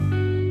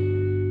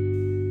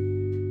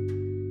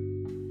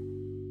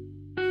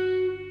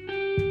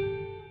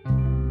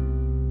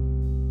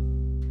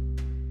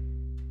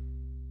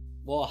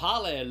Well,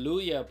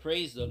 hallelujah.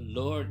 Praise the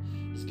Lord.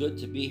 It's good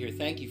to be here.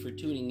 Thank you for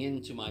tuning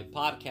in to my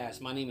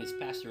podcast. My name is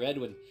Pastor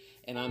Edwin,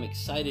 and I'm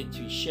excited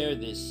to share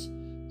this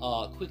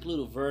quick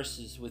little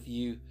verses with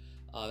you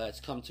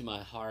that's come to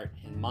my heart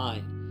and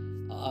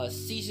mind. A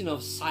season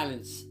of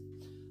silence.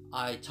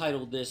 I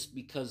titled this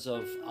because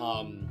of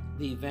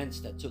the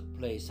events that took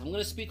place. I'm going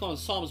to speak on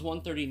Psalms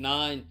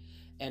 139,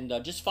 and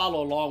just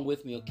follow along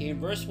with me, okay?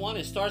 In verse 1,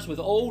 it starts with,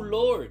 "O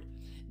Lord."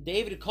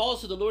 David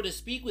calls to the Lord to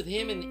speak with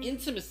him in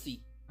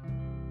intimacy.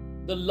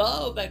 The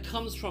love that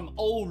comes from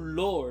 "O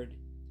Lord."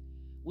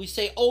 We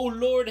say, "O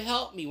Lord,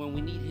 help me," when we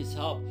need his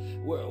help,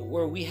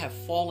 where we have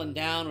fallen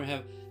down or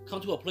have come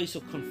to a place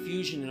of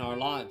confusion in our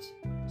lives.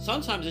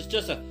 Sometimes it's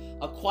just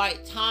a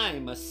quiet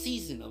time, a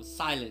season of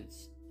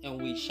silence, and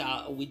we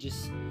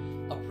just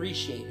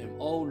appreciate him.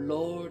 "O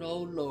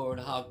Lord,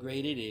 how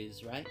great it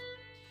is," right?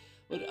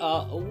 But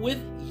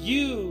with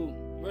you,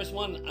 verse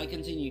 1, I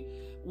continue,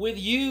 "With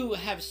you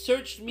have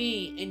searched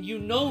me, and you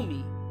know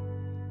me."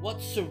 What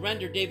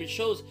surrender David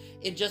shows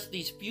in just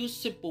these few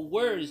simple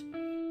words.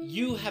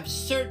 You have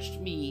searched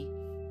me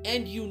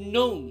and you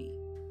know me.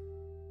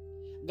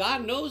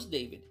 God knows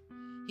David.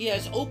 He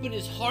has opened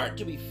his heart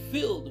to be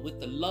filled with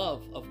the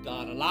love of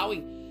God,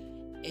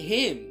 allowing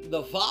him,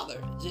 the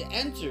Father, to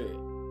enter.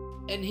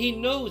 And he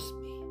knows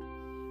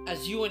me.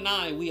 As you and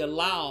I, we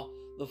allow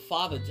the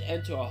Father to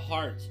enter our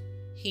hearts.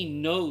 He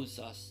knows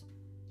us.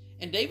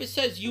 And David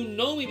says, "You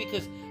know me,"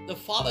 because the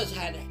Father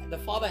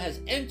has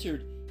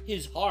entered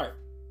his heart.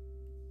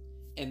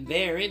 And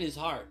there in his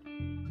heart,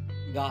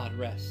 God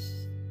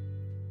rests.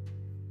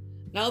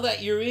 Now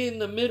that you're in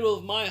the middle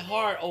of my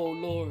heart, O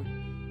Lord,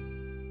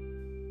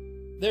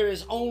 there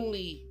is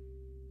only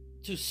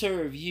to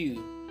serve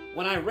you.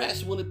 When I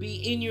rest, will it be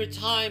in your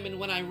time? And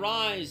when I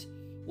rise,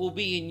 will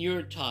be in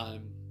your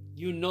time.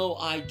 You know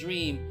I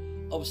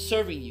dream of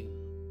serving you,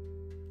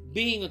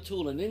 being a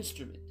tool, an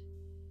instrument.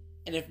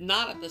 And if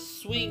not at the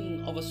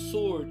swing of a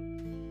sword,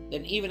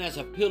 then even as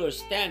a pillar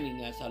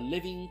standing as a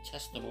living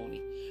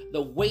testimony.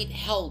 The weight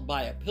held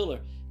by a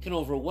pillar can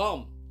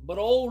overwhelm. But,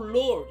 O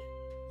Lord,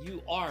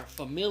 you are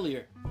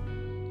familiar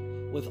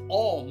with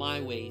all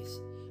my ways.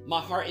 My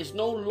heart is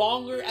no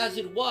longer as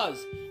it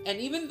was. And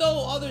even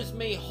though others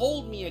may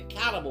hold me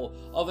accountable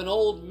of an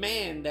old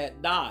man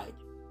that died,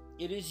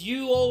 it is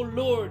you, O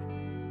Lord,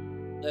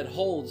 that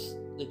holds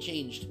the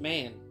changed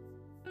man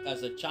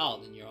as a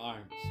child in your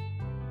arms.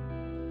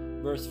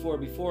 Verse 4,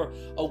 "Before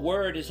a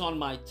word is on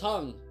my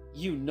tongue,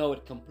 you know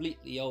it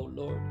completely, O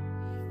Lord."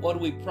 What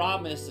we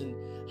promise and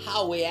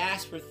how we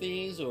ask for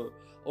things or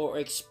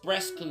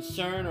express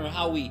concern, or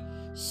how we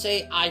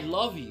say, "I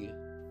love you,"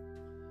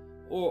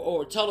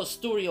 or tell a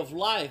story of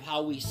life,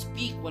 how we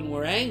speak when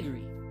we're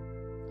angry.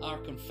 Our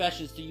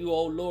confessions to you,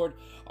 O Lord,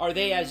 are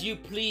they as you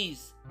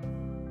please?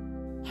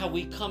 Have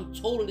we come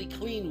totally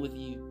clean with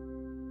you?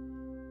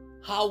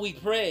 How we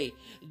pray.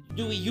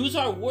 Do we use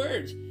our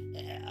words?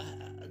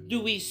 Do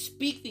we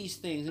speak these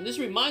things? And this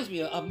reminds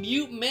me, a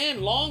mute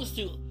man longs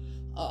to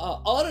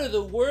utter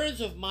the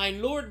words of "my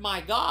Lord,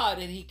 my God,"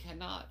 and he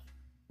cannot,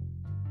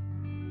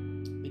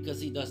 because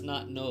he does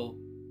not know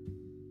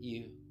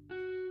you.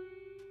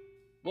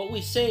 What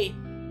we say,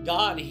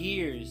 God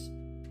hears.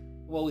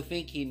 What we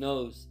think he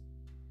knows.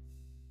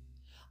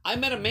 I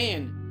met a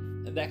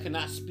man that could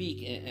not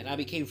speak, and I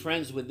became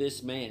friends with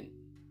this man.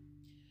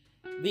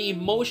 The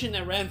emotion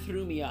that ran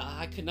through me,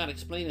 I could not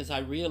explain as I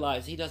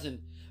realized he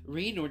doesn't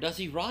read nor does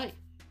he write.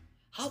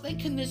 How then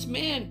can this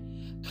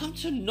man come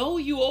to know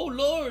you, O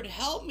Lord?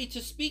 Help me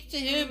to speak to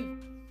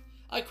him.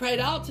 I cried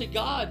out to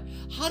God,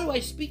 how do I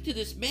speak to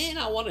this man?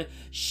 I want to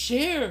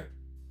share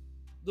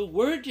the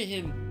word to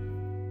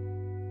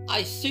him.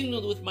 I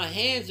signaled with my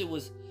hands. It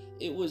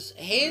was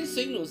hand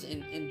signals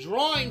and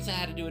drawings I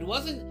had to do. It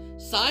wasn't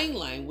sign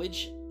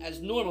language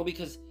as normal,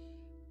 because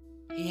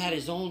he had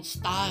his own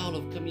style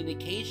of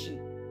communication.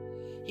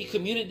 He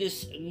communicated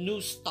this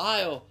new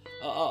style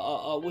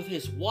with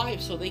his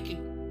wife so they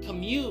can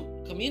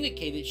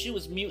communicate it. She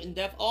was mute and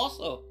deaf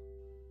also.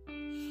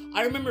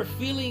 I remember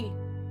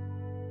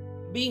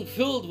being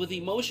filled with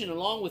emotion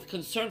along with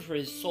concern for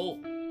his soul.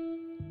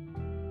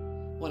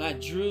 When I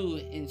drew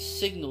and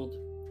signaled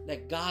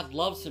that God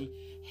loves him,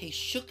 he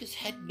shook his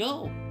head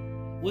no,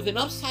 with an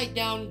upside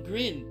down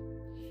grin.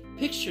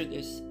 Picture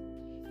this.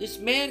 This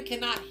man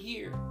cannot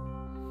hear.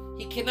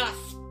 He cannot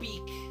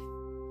speak.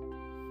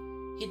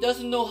 He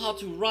doesn't know how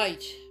to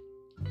write.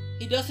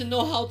 He doesn't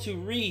know how to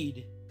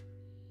read.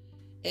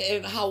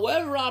 And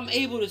however I'm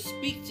able to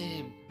speak to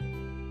him,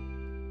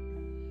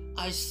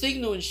 I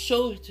signal and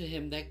show to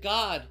him that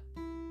God,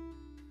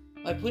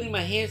 by putting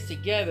my hands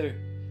together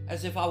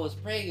as if I was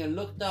praying and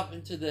looked up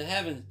into the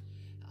heavens,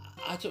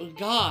 I told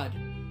God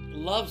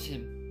loves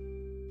him.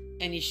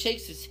 And he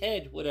shakes his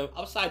head with an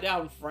upside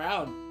down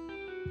frown.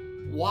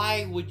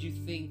 Why do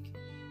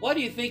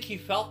you think he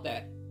felt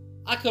that?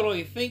 I could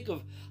only think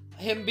of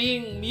him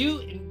being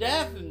mute and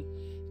deaf and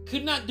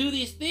could not do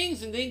these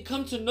things, and then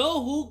come to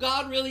know who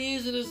God really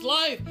is in his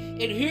life. And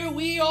here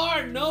we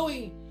are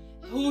knowing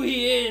who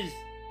he is,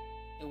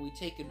 and we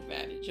take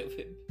advantage of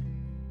him.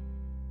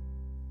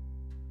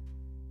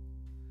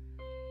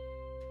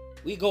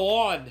 we go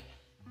on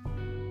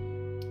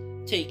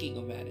taking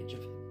advantage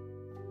of him.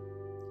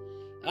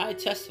 And I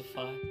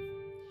testify,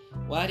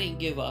 well, I didn't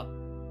give up.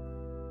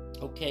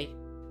 Okay?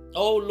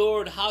 Oh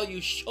Lord, how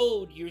you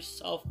showed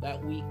yourself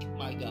that week,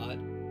 my God.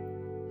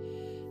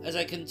 As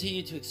I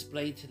continue to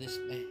explain to this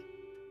man,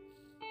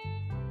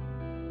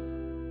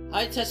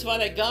 I testify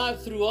that God,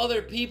 through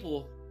other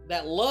people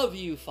that love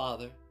you,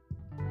 Father,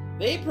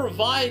 they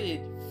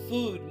provided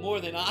food more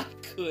than I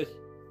could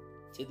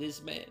to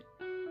this man.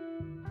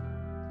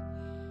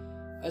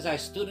 As I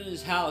stood in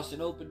his house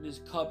and opened his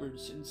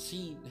cupboards and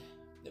seen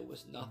there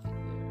was nothing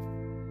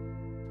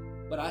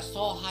there. But I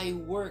saw how he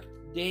worked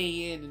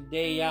day in and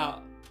day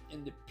out,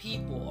 and the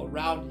people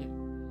around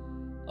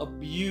him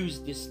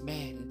abused this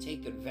man and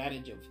take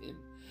advantage of him.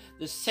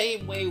 The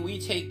same way we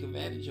take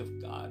advantage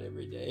of God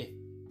every day.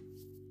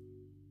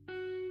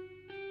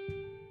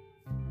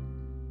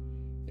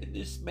 And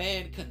this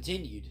man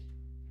continued,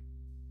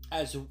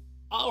 as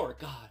our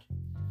God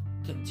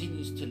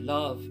continues to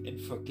love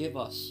and forgive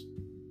us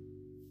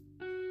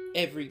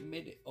every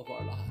minute of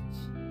our lives.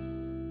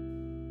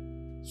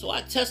 So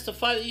I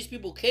testify that these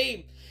people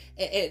came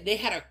and they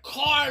had a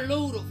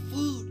carload of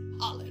food.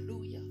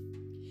 Hallelujah.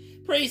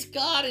 Praise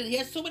God. And he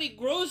had so many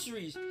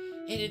groceries.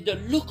 And the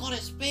look on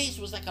his face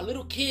was like a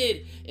little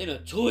kid in a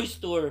toy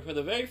store for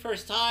the very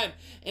first time.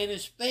 And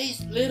his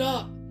face lit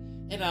up.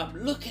 And I'm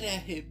looking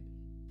at him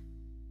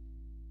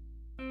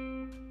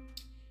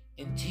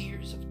in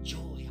tears of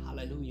joy.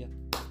 Hallelujah.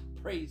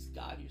 Praise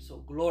God. You're so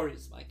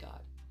glorious, my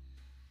God.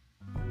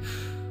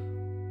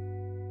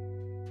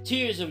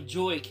 Tears of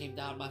joy came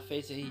down my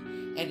face,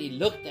 and he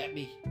looked at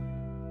me,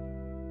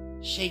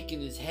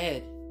 shaking his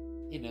head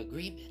in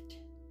agreement.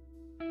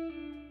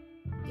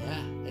 Yeah,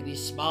 and he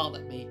smiled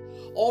at me.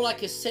 All I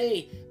could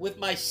say with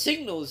my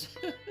signals,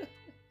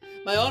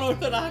 my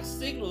unorthodox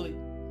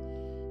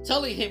signaling,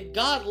 telling him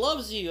God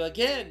loves you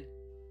again.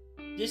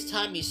 This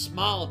time he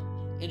smiled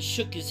and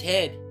shook his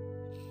head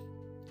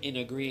in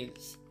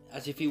agreement,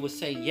 as if he would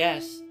say,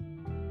 yes,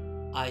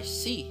 I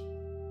see.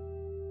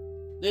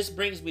 This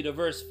brings me to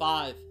verse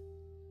 5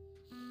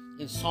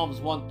 in Psalms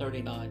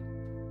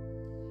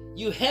 139.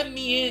 You hem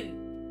me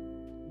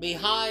in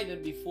behind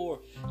and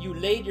before. You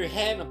laid your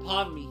hand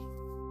upon me.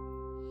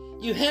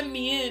 You hem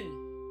me in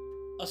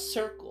a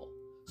circle,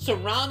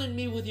 surrounding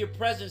me with your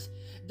presence.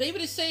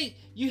 David is saying,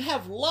 you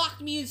have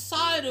locked me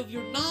inside of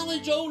your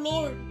knowledge, O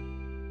Lord.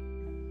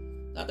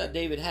 Not that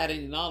David had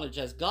any knowledge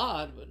as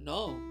God, but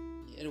no.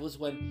 It was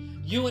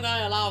when you and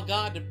I allow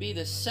God to be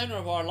the center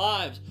of our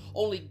lives.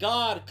 Only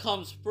God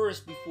comes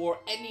first before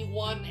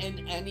anyone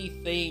and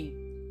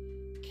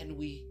anything. Can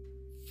we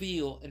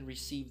feel and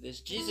receive this?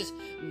 Jesus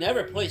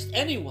never placed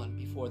anyone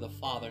before the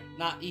Father,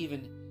 not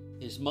even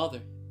his mother.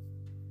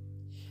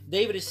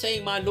 David is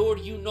saying, my Lord,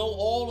 you know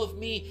all of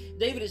me.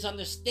 David is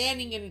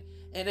understanding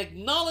and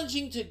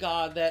acknowledging to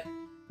God that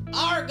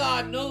our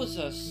God knows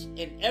us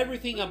and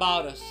everything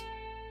about us.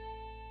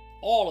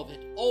 All of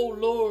it. Oh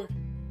Lord,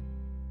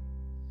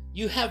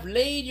 you have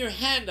laid your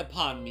hand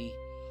upon me,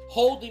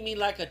 holding me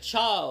like a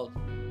child,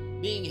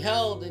 being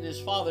held in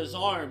his father's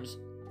arms.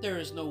 There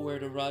is nowhere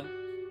to run.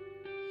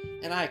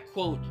 And I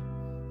quote,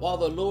 while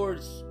the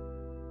Lord's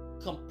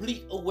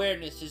complete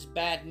awareness is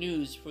bad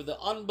news for the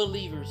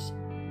unbelievers,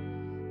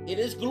 it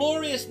is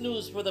glorious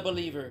news for the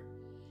believer.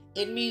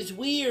 It means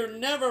we are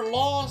never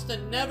lost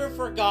and never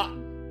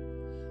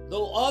forgotten.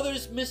 Though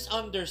others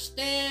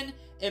misunderstand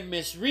and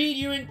misread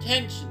your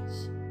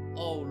intentions,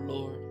 oh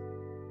Lord,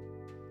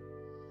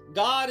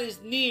 God is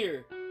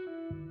near,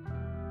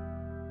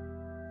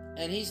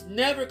 and he's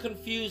never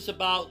confused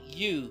about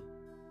you.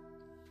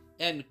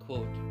 End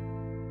quote.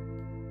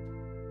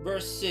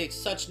 Verse 6,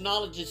 such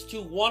knowledge is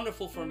too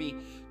wonderful for me,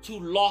 too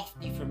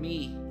lofty for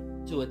me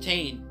to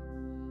attain.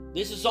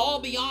 This is all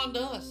beyond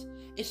us.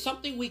 It's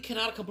something we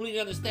cannot completely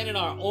understand in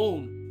our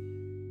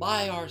own,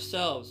 by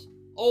ourselves.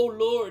 Oh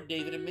Lord,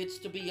 David admits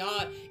to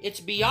beyond. It's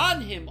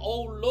beyond him.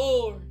 Oh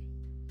Lord.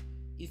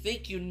 You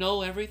think you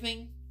know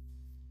everything?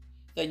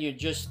 Then you're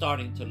just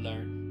starting to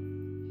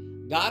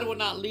learn. God will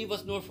not leave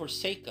us nor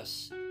forsake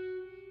us.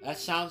 That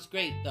sounds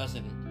great,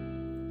 doesn't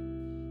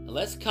it? Now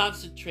let's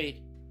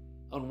concentrate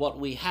on what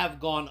we have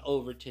gone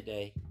over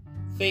today.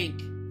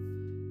 Think,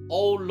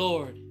 oh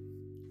Lord,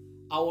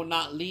 I will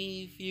not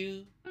leave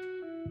you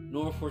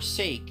nor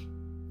forsake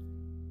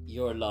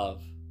your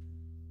love.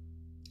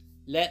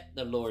 Let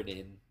the Lord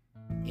in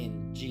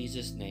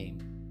Jesus'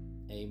 name,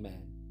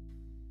 amen.